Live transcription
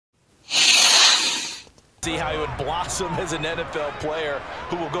See how he would blossom as an NFL player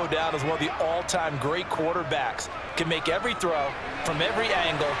who will go down as one of the all-time great quarterbacks. Can make every throw from every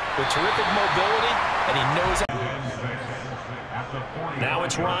angle with terrific mobility, and he knows. Now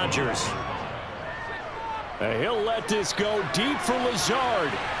it's Rodgers. He'll let this go deep for Lazard.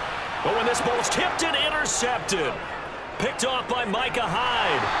 But when this ball's tipped and intercepted. Picked off by Micah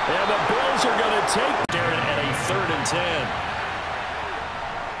Hyde. And the Bills are going to take Darren at a 3rd and 10.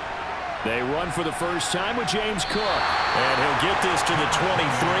 They run for the first time with James Cook. And he'll get this to the 23,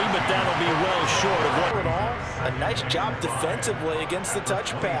 but that'll be well short of what. A nice job defensively against the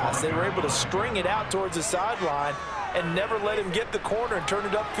touch pass. They were able to string it out towards the sideline and never let him get the corner and turn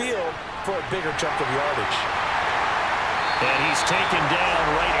it upfield for a bigger chunk of yardage. And he's taken down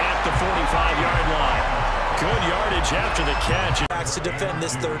right at the 45-yard line. Good yardage after the catch. To defend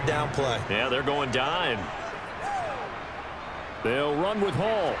this 3rd down play. Yeah, they're going dime. They'll run with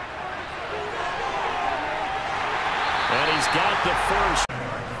Hall. And he's got the first.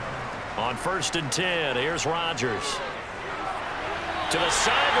 On 1st and 10, here's Rodgers. To the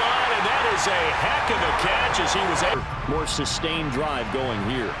sideline, and that is a heck of a catch as he was able. More sustained drive going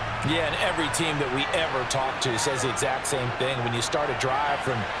here. Yeah, and every team that we ever talk to says the exact same thing. When you start a drive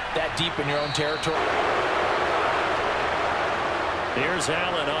from that deep in your own territory. Here's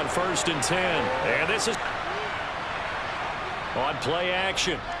Allen on 1st and 10. And this is on play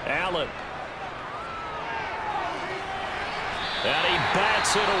action. Allen. And he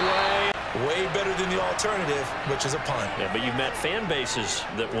bats it away. Way better than the alternative, which is a punt. Yeah, but you've met fan bases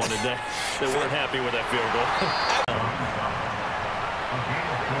that wanted that, that weren't happy with that field goal.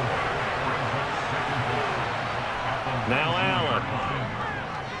 Now Allen.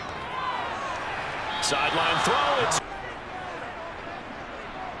 Sideline throw. It's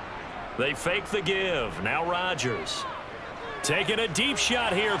they fake the give. Now Rodgers. Taking a deep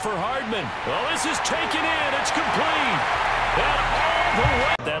shot here for Hardman. Well, this is taken in. It's complete.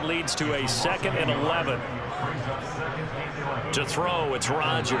 That leads to a 2nd and 11. To throw, it's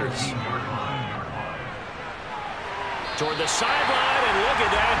Rodgers. Toward the sideline, and look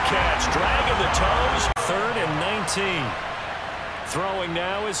at that catch. Dragging the toes. 3rd and 19. Throwing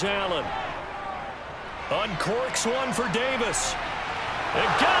now is Allen. Uncorks one for Davis. And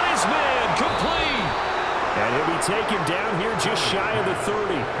got his man complete. And he'll be taken down here just shy of the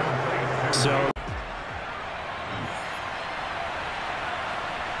 30. So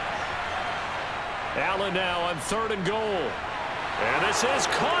Allen now on 3rd and goal. And this is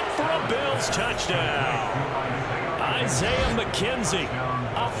caught for a Bills touchdown. Isaiah McKenzie.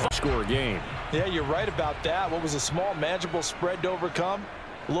 A score game. Yeah, you're right about that. What was a small, manageable spread to overcome?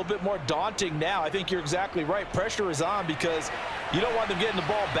 A little bit more daunting now. I think you're exactly right. Pressure is on because you don't want them getting the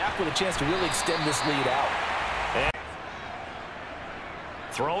ball back with a chance to really extend this lead out. And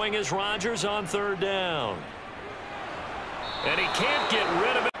throwing is Rodgers on 3rd down. And he can't get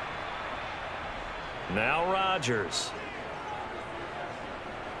rid of it. Now Rodgers.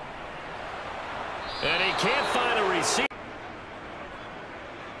 And he can't find a receiver.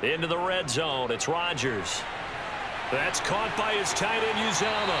 Into the red zone. It's Rodgers. That's caught by his tight end,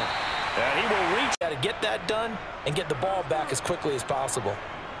 Uzama. And he will reach. Got to get that done and get the ball back as quickly as possible.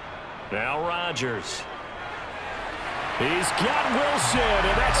 Now Rodgers. He's got Wilson,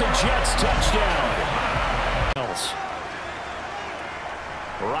 and that's a Jets touchdown.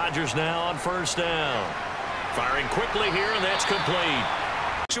 Rodgers now on 1st down. Firing quickly here, and that's complete.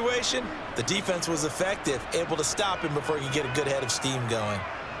 Situation, the defense was effective, able to stop him before he could get a good head of steam going.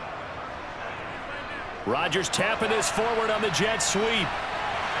 Rodgers tapping this forward on the jet sweep.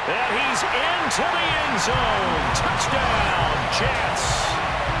 And he's into the end zone. Touchdown, Jets.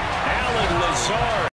 Allen Lazard.